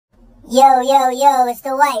Yo, yo, yo, it's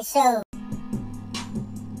the White Show.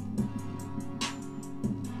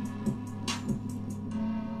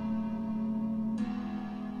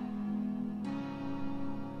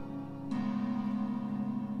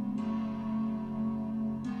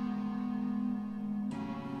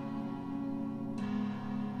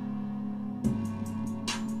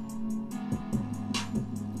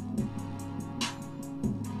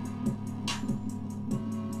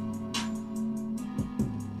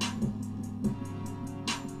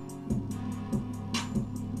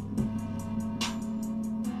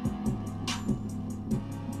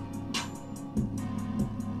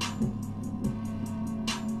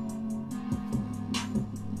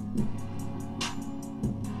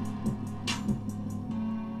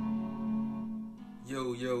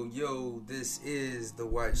 Yo, yo, yo, this is The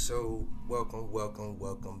White Show. Welcome, welcome,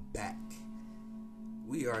 welcome back.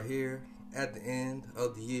 We are here at the end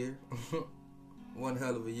of the year. One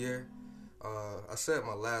hell of a year. I said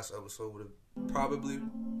my last episode would probably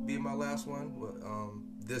be my last one, but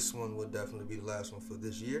this one will definitely be the last one for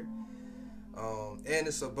this year. And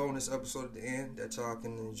it's a bonus episode at the end that y'all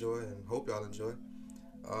can enjoy and hope y'all enjoy.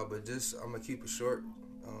 But just, I'm going to keep it short.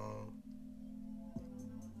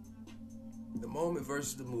 The moment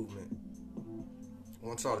versus the movement. I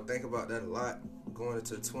want y'all to think about that a lot going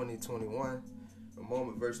into 2021. The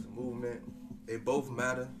moment versus the movement. They both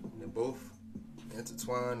matter. They both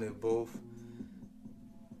intertwine. They both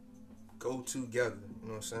go together. You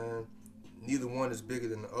know what I'm saying? Neither one is bigger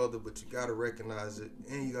than the other, but you got to recognize it.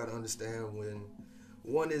 And you got to understand when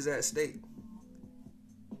one is at stake.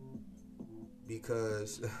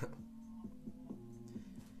 Because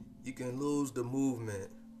you can lose the movement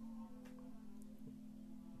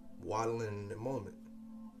waddling in the moment.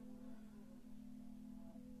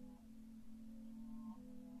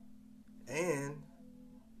 And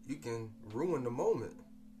you can ruin the moment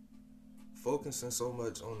focusing so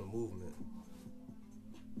much on the movement.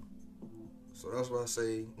 So that's why I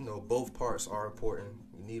say, both parts are important.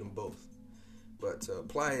 You need them both. But to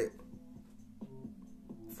apply it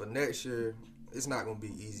for next year, it's not going to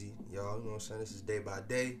be easy, y'all. You know what I'm saying? This is day by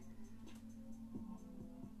day.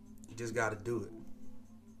 You just got to do it.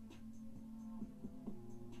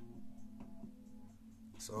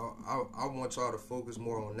 So I want y'all to focus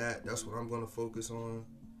more on that. That's what I'm going to focus on.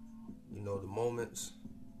 The moments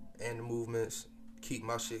and the movements. Keep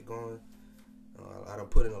my shit going. I done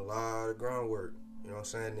put in a lot of groundwork. You know what I'm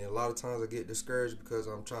saying? And a lot of times I get discouraged because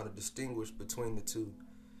I'm trying to distinguish between the two.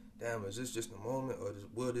 Damn, is this just a moment or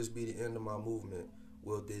will this be the end of my movement?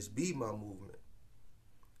 Will this be my movement?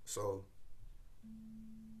 So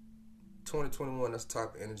 2021, that's the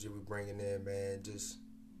type of energy we're bringing in, man. Just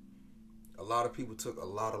a lot of people took a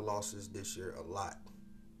lot of losses this year, a lot.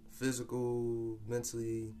 Physical,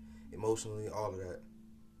 mentally, emotionally, all of that.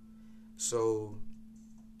 So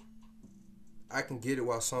I can get it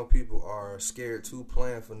why some people are scared to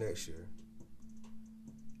plan for next year.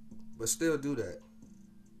 But still do that.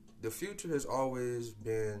 The future has always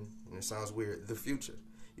been, and it sounds weird, the future.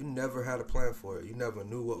 You never had a plan for it. You never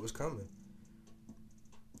knew what was coming.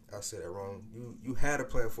 I said that wrong. You had a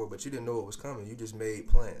plan for it, but you didn't know what was coming. You just made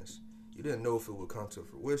plans. You didn't know if it would come to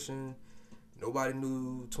fruition. Nobody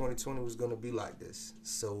knew 2020 was going to be like this.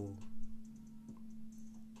 So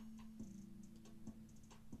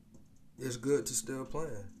it's good to still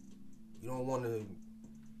plan. You don't want to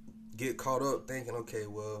get caught up thinking, okay,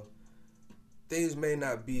 well, things may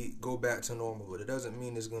not go back to normal, but it doesn't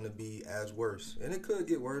mean it's going to be as worse. And it could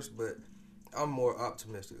get worse, but I'm more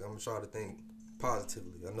optimistic. I'm going to try to think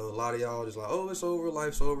positively. I know a lot of y'all just like, oh, it's over,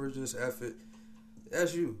 life's over, just F it.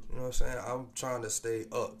 That's you. You know what I'm saying? I'm trying to stay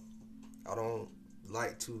up. I don't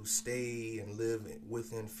like to stay and live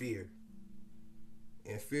within fear.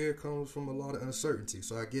 And fear comes from a lot of uncertainty,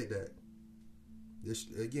 so I get that. This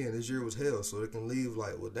year was hell, so it can leave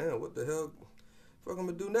like, well, damn, what the hell fuck I'm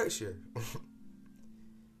going to do next year?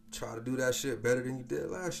 Try to do that shit better than you did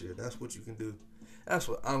last year. That's what you can do. That's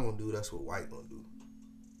what I'm going to do. That's what White going to do.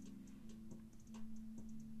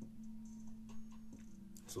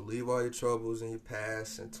 So leave all your troubles in your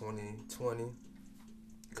past in 2020.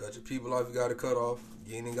 Cut your people off you got to cut off.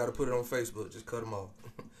 You ain't even got to put it on Facebook. Just cut them off.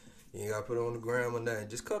 You ain't got to put it on the gram or nothing.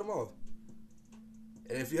 Just cut them off.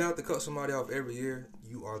 And if you have to cut somebody off every year,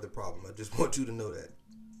 you are the problem. I just want you to know that.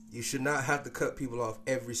 You should not have to cut people off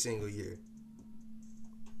every single year.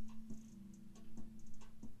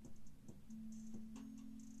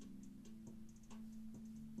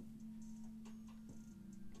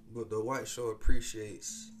 But the White Show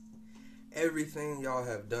appreciates everything y'all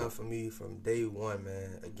have done for me from day one,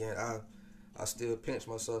 man. Again, I still pinch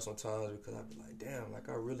myself sometimes because I be like, damn, like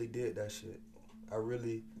I really did that shit. I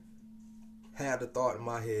really had the thought in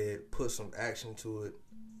my head, put some action to it,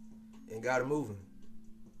 and got it moving.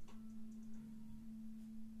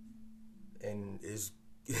 And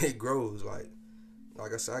it grows.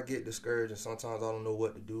 Like I said, I get discouraged and sometimes I don't know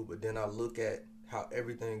what to do, but then I look at how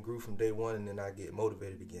everything grew from day one and then I get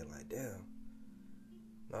motivated again. Like, damn.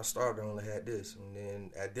 When I started, I only had this. And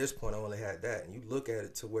then at this point, I only had that. And you look at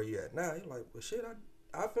it to where you're at now, you're like, well, shit,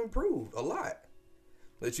 I've improved a lot.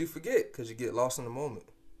 But you forget because you get lost in the moment.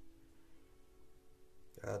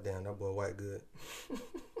 God damn, that boy white good.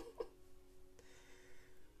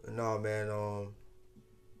 But no, man,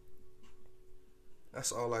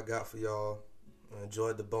 that's all I got for y'all. I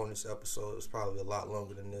enjoyed the bonus episode. It's probably a lot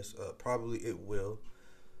longer than this. Probably it will.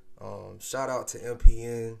 Shout out to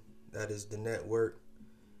MPN. That is the network.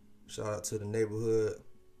 Shout out to the neighborhood.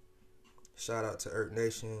 Shout out to Earth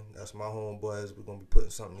Nation. That's my homeboys. We're going to be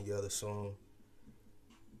putting something together soon.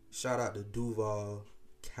 Shout out to Duval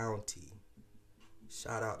County.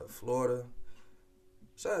 Shout out to Florida.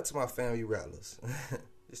 Shout out to my family Rattlers.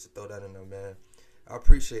 Just to throw that in there, man. I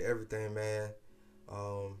appreciate everything, man.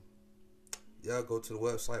 Y'all go to the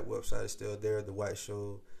website. Website is still there.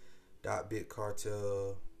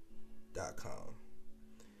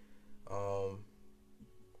 thewhiteshow.bigcartel.com.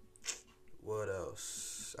 What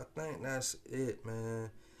else? I think that's it,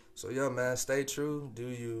 man. So, yo, man, stay true. Do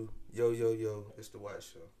you. Yo, yo, yo. It's The White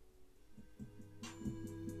Show.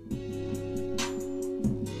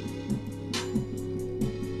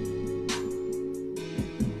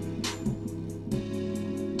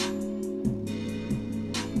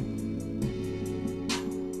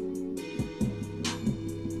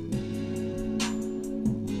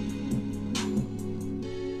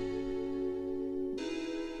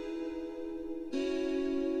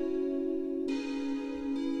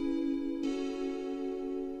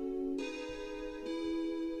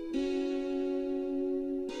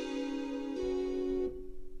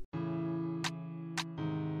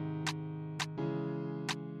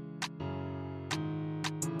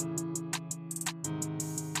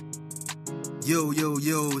 Yo, yo,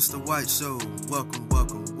 yo, it's The White Show. Welcome,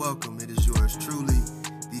 welcome, welcome. It is yours truly,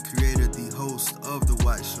 the creator, the host of The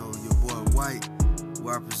White Show, your boy White,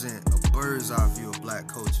 where I present a bird's eye view of black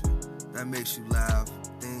culture that makes you laugh,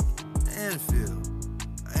 think, and feel.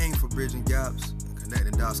 I aim for bridging gaps and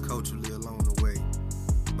connecting dots culturally along the way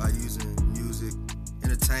by using music,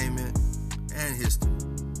 entertainment, and history.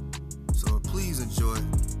 So please enjoy,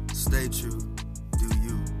 stay true, do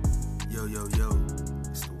you. Yo, yo, yo,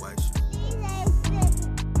 it's The White Show.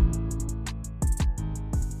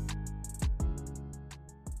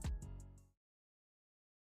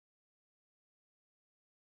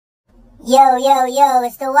 Yo, yo, yo,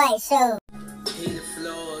 it's The White Show. Heated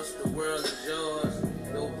floors, the world is yours.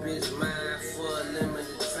 No bitch mine for a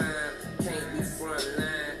limited time. Can't be front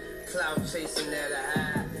line. Cloud chasing at a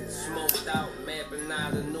high. Smoked out, mapping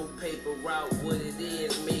out a new paper route. What it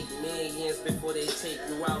is, make millions before they take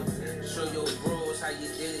you out. Show your bros how you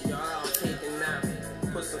did it, y'all all taking out.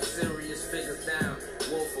 Put some serious figures down.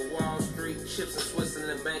 Wolf of Wall Street, chips and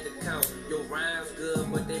Switzerland bank account. Your rhymes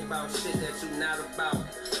good, but they bout shit that you not about.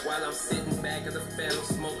 While I'm sitting back at the phantom,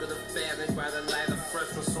 smoking the fabric by the light of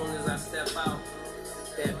fresh as soon as I step out.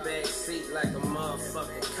 That back seat like a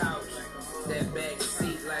motherfucking couch. That back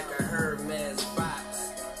seat like a Hermes box.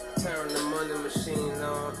 Turn the money machine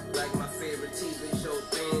on like my favorite TV show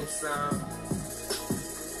theme song.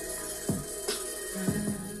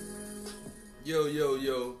 Yo, yo,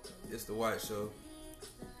 yo, it's The White Show.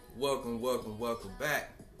 Welcome, welcome, welcome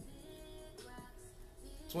back.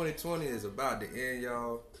 2020 is about to end,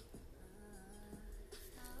 y'all.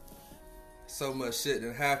 So much shit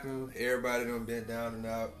done happened. Everybody done been down and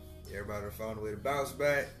out. Everybody done found a way to bounce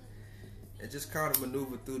back and just kind of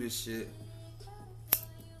maneuver through this shit.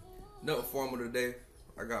 Nothing formal today.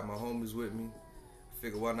 I got my homies with me.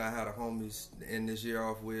 Figured why not have the homies to end this year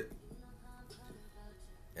off with.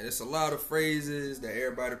 And it's a lot of phrases that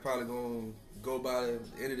everybody probably gonna go by the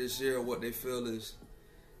end of this year, what they feel is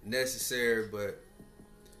necessary, but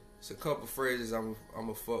it's a couple phrases I'm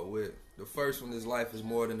a fuck with. The first one is life is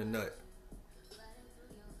more than a nut.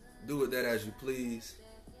 Do with that as you please.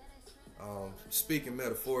 Speaking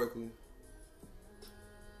metaphorically.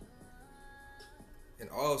 And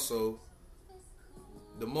also,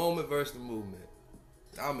 the moment versus the movement.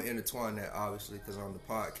 I'm going to intertwine that, obviously, because I'm the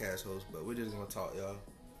podcast host, but we're just going to talk, y'all.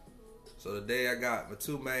 So today I got my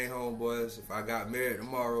two main homeboys. If I got married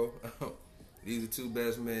tomorrow, these are two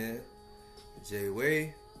best men, Jay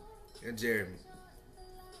Way and Jeremy.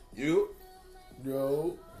 You?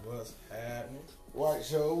 Yo, what's happening? White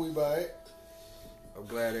Show, we back. I'm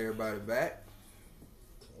glad everybody back.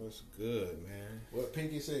 What's good, man? What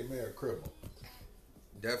Pinky say, Mayor Cribble?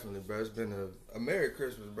 Definitely, bro. It's been a Merry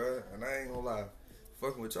Christmas, bro. And I ain't gonna lie,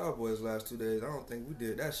 fucking with y'all boys last 2 days, I don't think we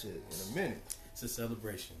did that shit in a minute. It's a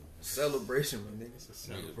celebration. Celebration, my nigga. It's a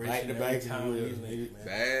celebration. Back to every back, time you we will, link, nigga. man.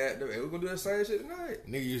 Bad. Hey, we're gonna do that same shit tonight.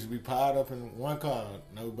 Nigga used to be piled up in one car,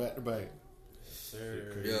 no back to back.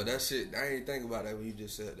 Sir. Yeah, that shit, I ain't think about that when you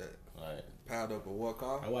just said that. Like, Piled up a what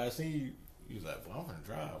car? that's why I seen you. You was like, "Boy, I'm finna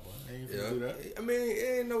drive, boy. I ain't finna Yeah. do that." I mean,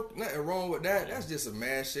 it ain't nothing wrong with that. That's just a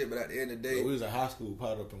man shit, but at the end of the But day, we was in high school,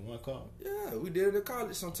 piled up in one car. yeah, we did it in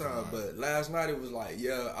college sometimes. But last night it was like,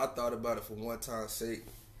 yeah, I thought about it for one time's sake.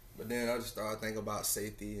 But then I just started thinking about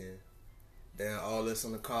safety and then all this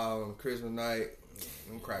in the car on Christmas night.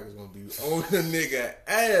 Them crackers gonna be on the nigga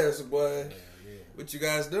ass, boy. What you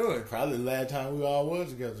guys doing? Probably the last time we all was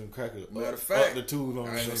together in cracker. Matter of fact, up the tools on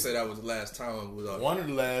I the ain't gonna nigga. say that was the last time we was on. One of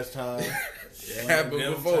the last times. It happened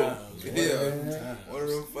them before. times. Yeah. One of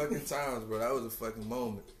them fucking times, bro. That was a fucking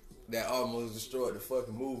moment that almost destroyed the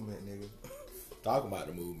fucking movement, nigga. Talking about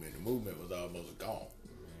the movement was almost gone.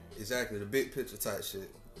 Exactly, the big picture type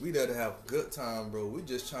shit. We there to have a good time, bro. We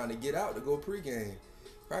just trying to get out to go pregame.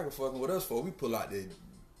 Cracker fucking with us for we pull out the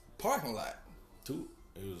parking lot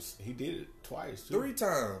He did it twice, too. 3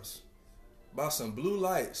 times by some blue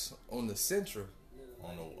lights on the Central.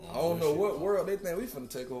 On I don't know what world they think we finna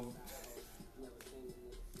take over.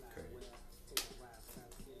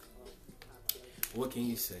 What can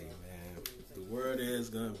you say, man? The world is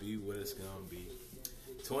gonna be what it's gonna be.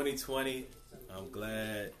 2020, I'm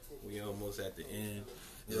glad we almost at the end.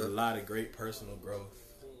 There's a lot of great personal growth,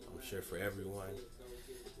 I'm sure, for everyone.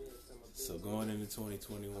 So going into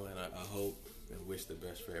 2021, I hope and wish the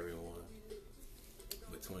best for everyone.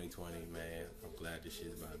 But 2020, man, I'm glad this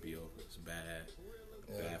shit's about to be over. It's bad.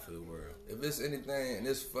 Bad for the world. If it's anything, and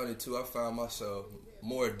it's funny too, I found myself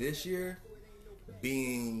more this year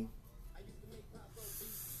being,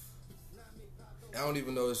 I don't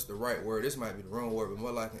even know it's the right word. This might be the wrong word, but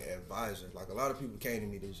more like an advisor. Like a lot of people came to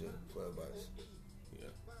me this year for advice. Yeah.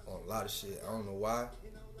 On a lot of shit. I don't know why.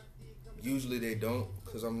 Usually they don't,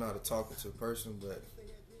 because I'm not a talkative person, but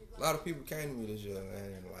a lot of people came to me this year,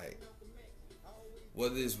 man. And like,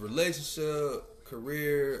 whether it's relationship,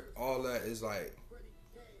 career, all that is like,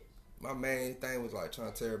 my main thing was like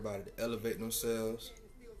trying to tell everybody to elevate themselves.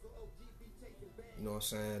 You know what I'm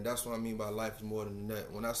saying? That's what I mean by life is more than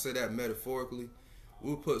that. When I say that metaphorically,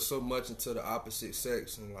 we put so much into the opposite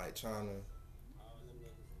sex and like trying to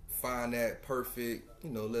find that perfect,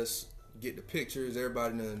 let's get the pictures.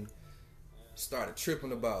 Everybody done started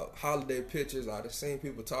tripping about holiday pictures. Like, I've seen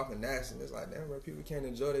people talking nasty. And it's like, damn, bro, people can't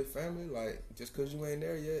enjoy their family. Like, just because you ain't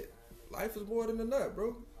there yet. Life is more than a nut,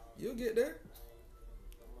 bro. You'll get there.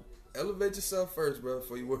 Elevate yourself first, bro,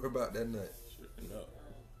 before you worry about that nut. No.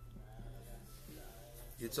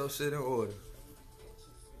 Get your shit in order.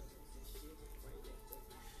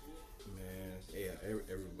 Man, yeah,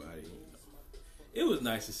 everybody. It was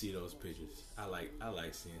nice to see those pictures. I like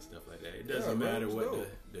seeing stuff like that. It doesn't Yeah, matter bro, what dope.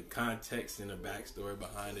 the context and the backstory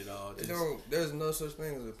behind it all. Just, There's no such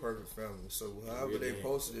thing as a perfect family. So however really they ain't.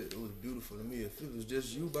 posted it, it was beautiful to me. If it was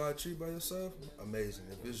just you by a tree by yourself, amazing.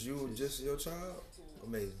 If it's you and just your child,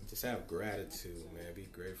 amazing. just have gratitude, man. Be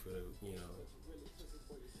grateful, of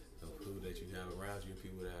who that you have around you,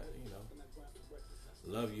 people that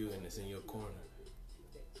love you and it's in your corner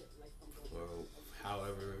for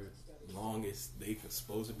however long they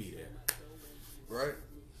supposed to be there. Right?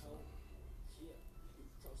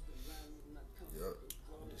 Yep.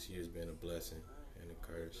 This year's been a blessing and a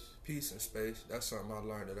curse. Peace and space. That's something I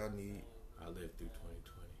learned that I need. I lived through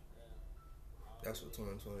 2020. That's what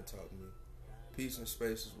 2020 taught me. Peace and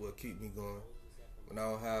space is what keep me going. When I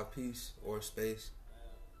don't have peace or space,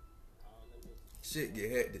 shit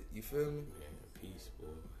get hectic. You feel me? Man, peace, boy.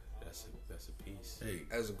 That's a piece. Hey,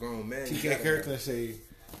 As a grown man, you T.K. gotta- Kirkland say,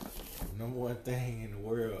 number one thing in the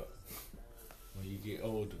world when you get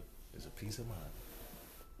older is a peace of mind.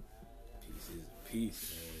 Peace is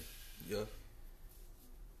peace, man. Yeah.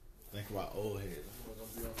 Think about old heads.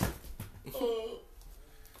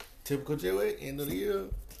 Typical Joey, end of the year.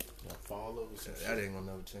 Gonna fall over some That shit. ain't gonna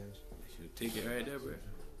never change. Your ticket right there, bro.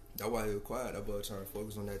 That's why he was quiet. That boy trying to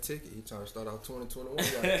focus on that ticket. He trying to start off 2021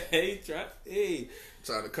 right. Hey,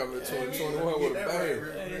 Trying to come in 2021 with a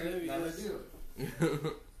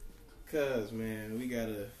bang. Cause man, we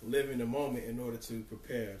gotta live in the moment in order to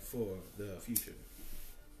prepare for the future.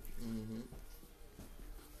 Mm-hmm.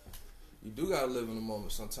 You do gotta live in the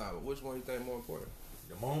moment sometime. But which one you think more important?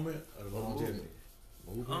 The moment or the longevity?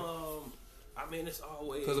 Movement. I mean, it's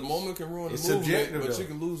always Because the moment can ruin the It's movement, subjective, but though. you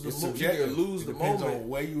can lose the It's moment. You subjective. can lose It the depends moment. on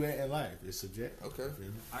where you at in life. It's subjective. Okay. You feel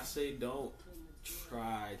me? I say don't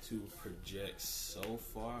try to project so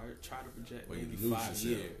far. Try to project Where you maybe lose 5 yourself.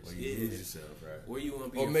 years. Where you lose yourself, right? Where you want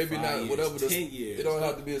to be Or in maybe 5 not years, whatever 10 years. It don't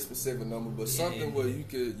have to be a specific number, but something where you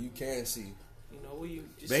can see. You know, where you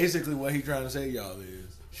just Basically, what he trying to say, y'all,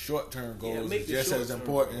 is short-term goals make is the just as short-term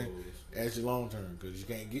important goals. as your long-term, because you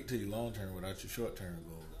can't get to your long-term without your short-term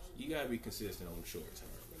goals. You gotta be consistent on the short term.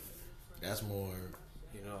 That's more.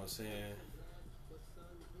 You know what I'm saying?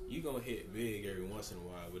 You gonna hit big every once in a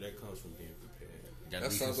while, but that comes from being prepared.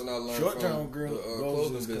 That's something I learned Short-term from the, goals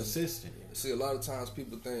clothing is business. consistent. See, a lot of times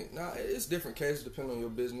people think, it's different cases depending on your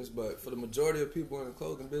business, but for the majority of people in the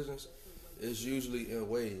clothing business, it's usually in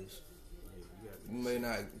waves. You may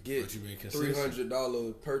not get But you being consistent.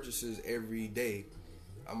 $300 purchases every day.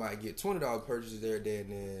 I might get $20 purchases every day,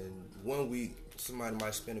 and then 1 week somebody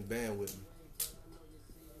might spend a band with me.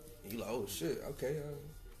 And you like, oh shit, okay.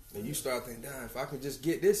 And you start thinking, damn, if I can just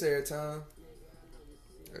get this every time,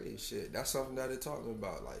 hey, shit, that's something that they're talking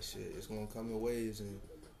about. Like, shit, it's gonna come in waves, and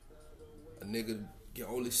a nigga can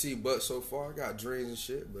only see but so far. I got dreams and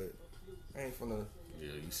shit, but I ain't finna. Yeah,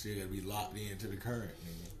 you still gotta be locked into the current.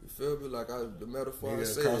 Nigga. You feel me? Like the metaphor I We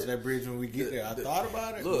said. gotta cross that bridge when we get there. I thought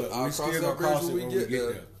about it. Look, but I'll we cross still that gonna bridge cross when it we get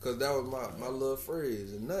there. Because that was my little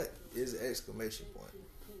phrase. A nut is an exclamation point.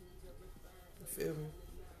 You feel me?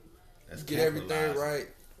 That's You get everything capitalized. right.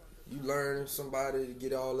 You learn somebody to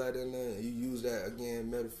get all that in there. And you use that, again,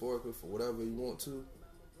 metaphorically for whatever you want to.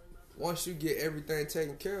 Once you get everything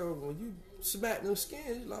taken care of, when you smack them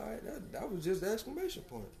skins, you're like, that was just the exclamation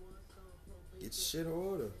point. Get your shit in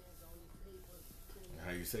order.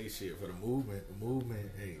 How you say shit for the movement? The movement,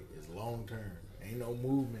 hey, is long term. Ain't no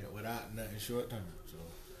movement without nothing short term. So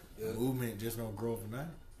Yeah. the movement just don't grow overnight.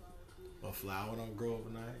 A flower don't grow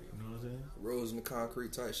overnight. You know what I'm saying? Rose in the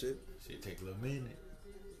concrete type shit. Shit take a little minute.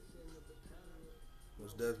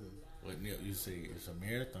 Most definitely. But you say it's a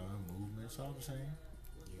marathon movement. It's all the same.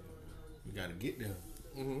 You gotta get there.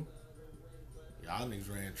 Mm-hmm. Y'all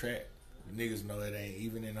niggas ran track. You niggas know it ain't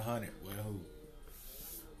even in 100. Well, who?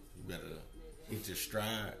 You better hit your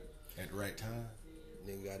stride at the right time.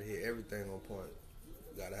 Nigga gotta hit everything on point.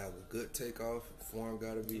 You gotta have a good takeoff. Form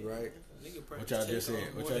gotta be right. What y'all just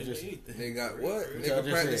said? What y'all just said? Nigga got what? What y'all Nigga just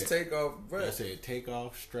practice said? takeoff, I breath. said take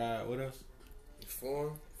off, stride. What else?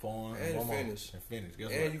 Form. Form And one more. finish. And finish.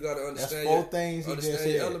 Guess And what? you gotta That's understand four things he understand just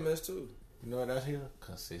your said. elements too. You know what that's here?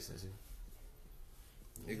 Consistency.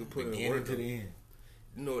 Nigga put in Beginning work. to the end.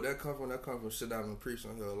 You know what that come from? That come from shit I've been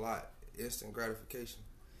preaching on here a lot. Instant gratification.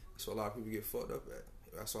 That's what a lot of people get fucked up at.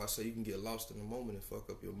 That's why I say you can get lost in the moment and fuck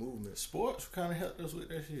up your movement. Sports kind of helped us with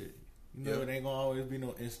that shit. You know, Yeah. it ain't gonna always be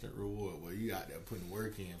no instant reward where you out there putting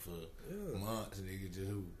work in for Yeah. months and nigga just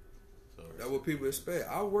who. So That's what people expect.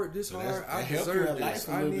 I work this So hard. that I help you deserve in this. life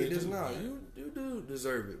a I little need bit this too, now. right? You do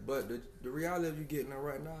deserve it, but the reality of you getting it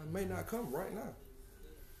right now may not come right now.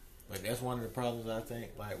 But that's one of the problems I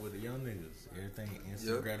think, like with the young niggas, everything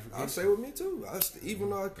instant Yeah, gratification. I say with me too. Even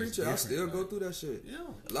though I preach it, I different, still man. go through that shit. Yeah,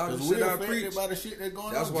 A lot of the because shit we're I affected preach. by the shit that's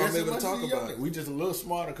going That's on. why I'm just as able to much talk as the young about it. niggas. We just a little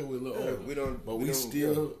smarter because we're a little Yeah, older. we don't- But we we don't-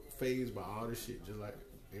 still phased by all this shit, just like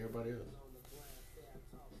everybody else.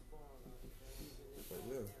 But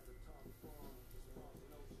yeah.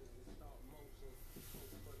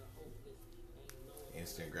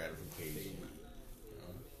 Instant gratification.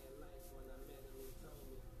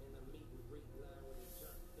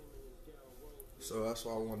 So that's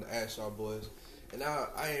why I wanted to ask y'all boys. And I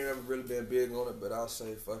ain't ever really been big on it, but I'll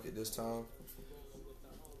say fuck it this time.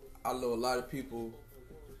 I know a lot of people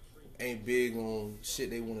ain't big on shit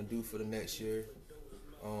they want to do for the next year.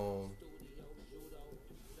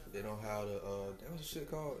 They don't have the that was the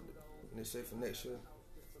shit called. When they say for next year,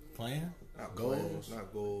 Plan? not Goals? plans,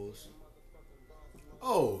 not goals.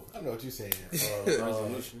 Oh, I know what you're saying.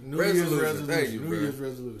 Resolution. New Year's Resolution. resolution. Thank you, New bro. Year's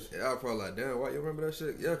resolution. Yeah, I was probably like, damn, why you remember that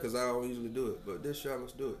shit? Yeah, because I don't usually do it, but this year I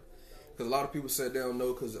must do it. Because a lot of people say they don't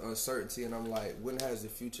know because of uncertainty, and I'm like, when has the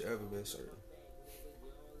future ever been certain?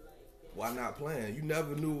 Why not plan? You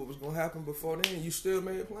never knew what was going to happen before then. You still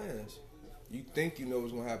made plans. You think you know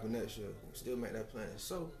what's going to happen next year. You still make that plan.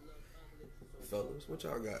 So, fellas, what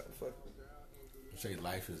y'all got? Fuck. Say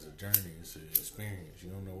life is a journey. It's an experience. You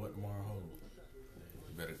don't know what tomorrow holds.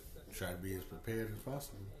 You better try to be as prepared as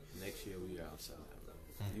possible. Next year we outside,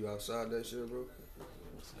 bro. You outside that shit, bro?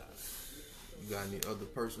 Outside. You got any other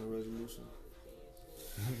personal resolution?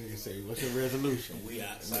 Nigga say, what's your resolution? We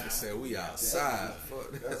Nigga outside. said we outside.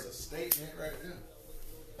 Fuck that. That's a statement right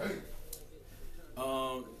there. Hey.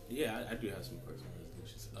 Yeah, I do have some personal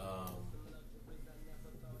resolutions.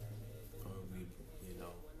 We, you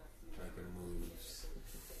know, making moves,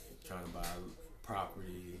 trying to buy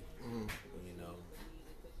property. You know,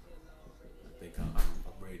 I think I'm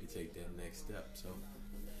ready to take that next step.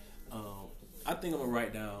 think I'm gonna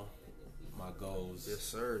write down my goals. Yes,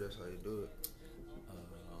 sir. That's how you do it.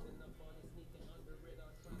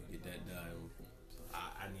 Let me get that done.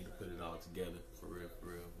 I need to put it all together for real.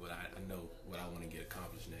 But I know what I want to get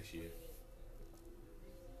accomplished next year.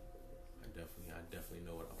 I definitely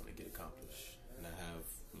know what I want to get accomplished, and I have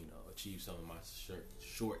achieved some of my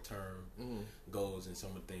short term goals and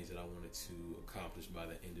some of the things that I wanted to accomplish by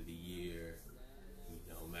the end of the year.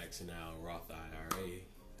 Maxing out Roth IRA,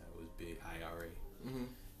 that was big. IRA,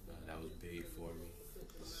 that was big for me.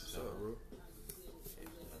 What's up, bro?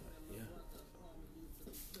 Yeah.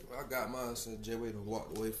 Well, I got mine since Jay Wade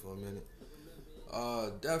walked away for a minute.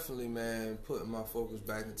 Definitely, man, putting my focus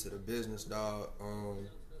back into the business, dog.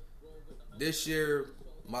 This year,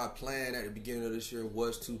 my plan at the beginning of this year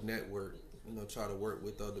was to network, try to work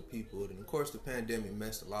with other people. And of course, the pandemic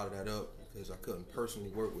messed a lot of that up because I couldn't personally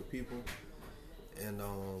work with people. And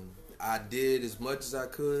I did as much as I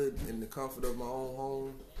could in the comfort of my own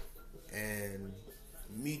home. And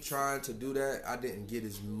me trying to do that, I didn't get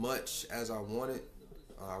as much as I wanted.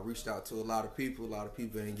 I reached out to a lot of people. A lot of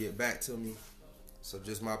people didn't get back to me. So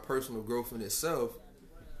just my personal growth in itself,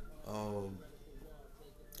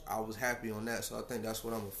 I was happy on that. So I think that's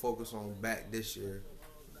what I'm going to focus on back this year.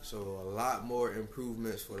 So a lot more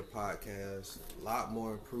improvements for the podcast, a lot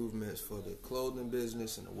more improvements for the clothing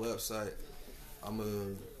business and the website.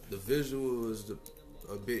 The visual is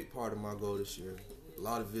a big part of my goal this year. A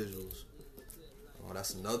lot of visuals.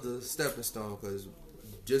 That's another stepping stone because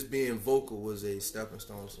just being vocal was a stepping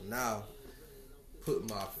stone. So now, put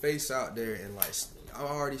my face out there and I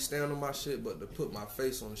already stand on my shit, but to put my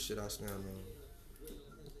face on the shit I stand on.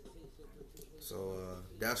 So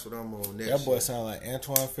that's what I'm on next year. That boy sound like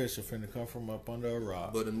Antoine Fisher finna come from up under a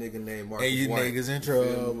rock. But a nigga named Marcus Hey, you White. niggas in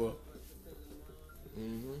trouble.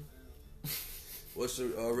 What's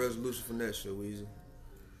your resolution for next year, Weezy?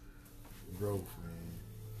 Growth, man.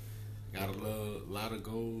 Got a lot of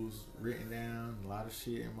goals written down, a lot of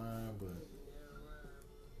shit in mind, but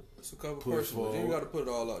What's a couple Push personals? You forward. ain't got to put it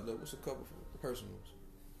all out there. What's a couple personals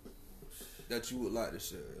that you would like to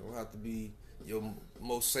share? It don't have to be your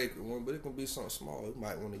most sacred one, but it can be something small. You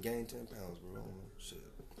might want to gain 10 pounds, bro. I don't know. Shit.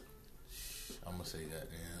 I'm gonna say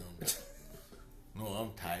goddamn. No,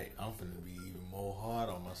 I'm tight. I'm finna be even more hard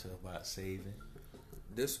on myself about saving.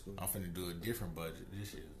 Discipline. I'm finna do a different budget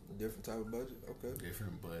this year. Different type of budget? Okay.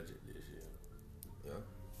 Different budget this year. Yeah.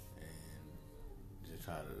 And just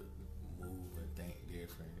try to move and think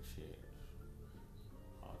different and shit.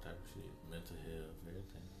 All type of shit. Mental health,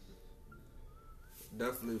 everything.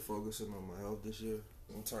 Definitely focusing on my health this year.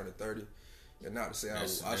 I'm turning 30. And not to say I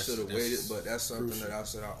That's- should have that's waited, but that's something crucial. that I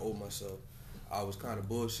said I owe myself. I was kind of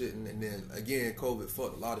bullshitting, and then again, COVID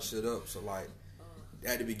fucked a lot of shit up. So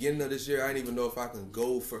at the beginning of this year, I didn't even know if I can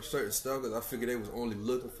go for certain stuff because I figured they was only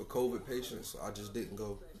looking for COVID patients, so I just didn't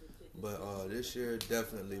go. But this year,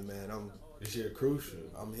 definitely, man, This year crucial.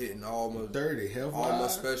 I'm hitting all my 30 health all my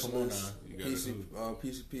wise. specialists. You gotta do.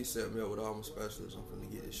 PCP set me up with all my specialists. I'm gonna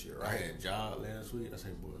get this shit I right. had a job last week. I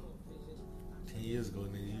said, boy, 10 years ago,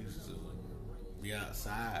 nigga used to be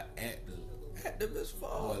outside at the. Active as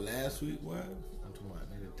fuck. Boy, last week, boy, I'm talking about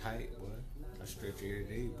nigga tight, boy. I stretch every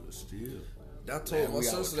day, but still. I told Man, my we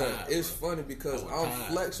sister was that tired, it's bro. funny because I was I'm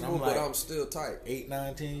tired. flexible, I'm but like- I'm still tight. 8,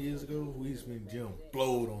 9, 10 years ago, we used to be in the gym,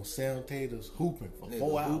 blowed on 7 taters, hooping for 4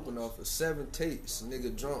 Nigga hours. hooping off of 7 takes.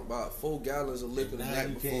 Nigga drunk about 4 gallons of liquor the Now night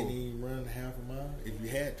you before. can't even run half a mile if you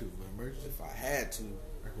had to, but emergency. If I had to.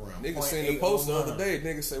 Like around Nigga seen 0.8 the post the on other mine. day.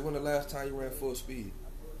 Nigga say, when the last time you ran full speed?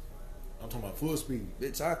 I'm talking about full speed.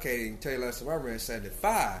 Bitch, I can't even tell you last time I ran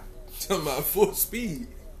 75. Talking about full speed.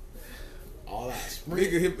 All out sprint.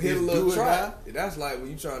 Nigga hit a Just little do it trot. That's like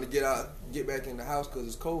when you trying to get back in the house because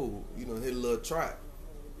it's cold. You know, hit a little trot.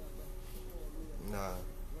 Nah. now.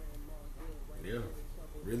 Yeah.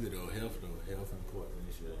 Really though, health important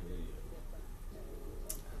this year.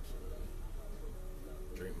 Yeah.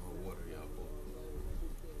 Drink more water, y'all boy.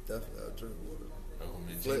 Definitely, I drink water.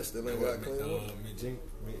 Mick Flex still ain't got clean water.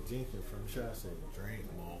 Mick Jenkins from the shot said, drink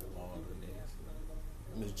more water,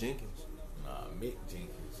 niggas. Miss Jenkins. Nah, Mick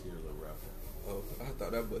Jenkins, he a little rapper. Oh, I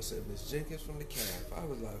thought that boy said Miss Jenkins from the calf. I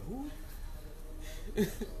was like, who?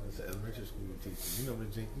 That's an elementary school teacher. You know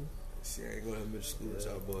Mick Jenkins? See, I ain't going to middle school with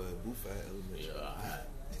y'all boy Buford Elementary.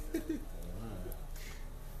 Alright.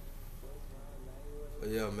 But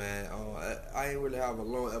yeah, man, I ain't really have a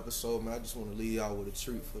long episode, man. I just want to leave y'all with a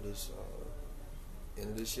treat for this end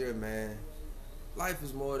of this year, man. Life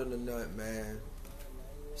is more than a nut, man.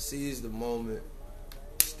 Seize the moment.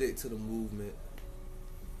 Stick to the movement.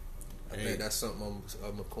 I Hey. think that's something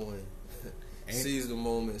I'm a coin. Ain't- Seize the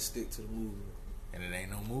moment. Stick to the movement. And it ain't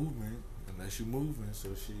no movement unless you moving, so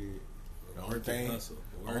shit. The only thing, hustle.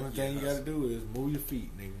 you gotta do is move your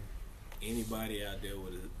feet, nigga. Anybody out there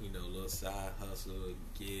with a little side hustle,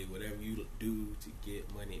 gig, whatever you do to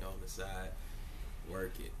get money on the side,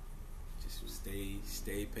 work it. Just stay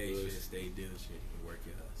patient, stay diligent, and work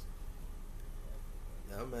your hustle.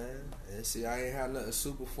 Yeah, man. And see, I ain't had nothing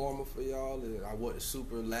super formal for y'all. I wasn't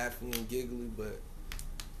super laughing and giggly, but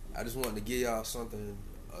I just wanted to give y'all something,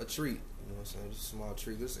 a treat. You know what I'm saying? Just a small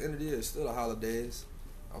treat. This end of the year, it's still the holidays.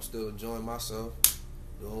 I'm still enjoying myself,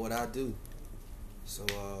 doing what I do. So,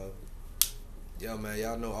 yeah, man,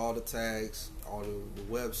 y'all know all the tags, all the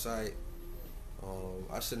website.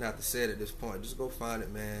 I shouldn't have to say it at this point. Just go find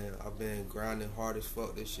it, man. I've been grinding hard as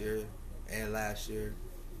fuck this year and last year.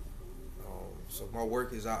 So my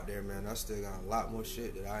work is out there, man. I still got a lot more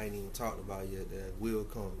shit that I ain't even talked about yet that will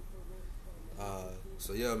come.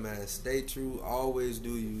 So yeah, man, stay true. Always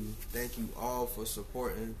do you. Thank you all for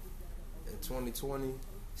supporting in 2020.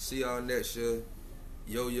 See y'all next year.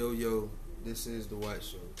 Yo, yo, yo. This is The White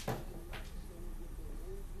Show.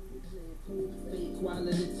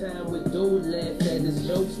 Quality time with dude, laugh at his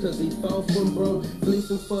jokes cause he fall from broke,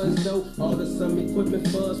 fleecing for his dope, order some equipment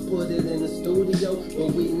for us, put it in the studio,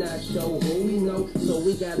 but we not show who we know, so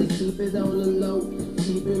we gotta keep it on the low,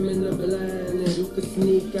 keep him in the blind, and you can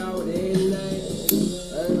sneak out at night.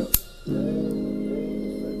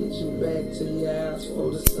 Get you back to your house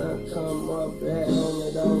before the sun come up, at home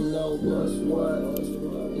and don't know what's what.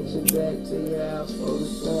 Get you back to your house before the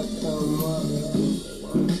sun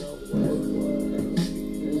come up.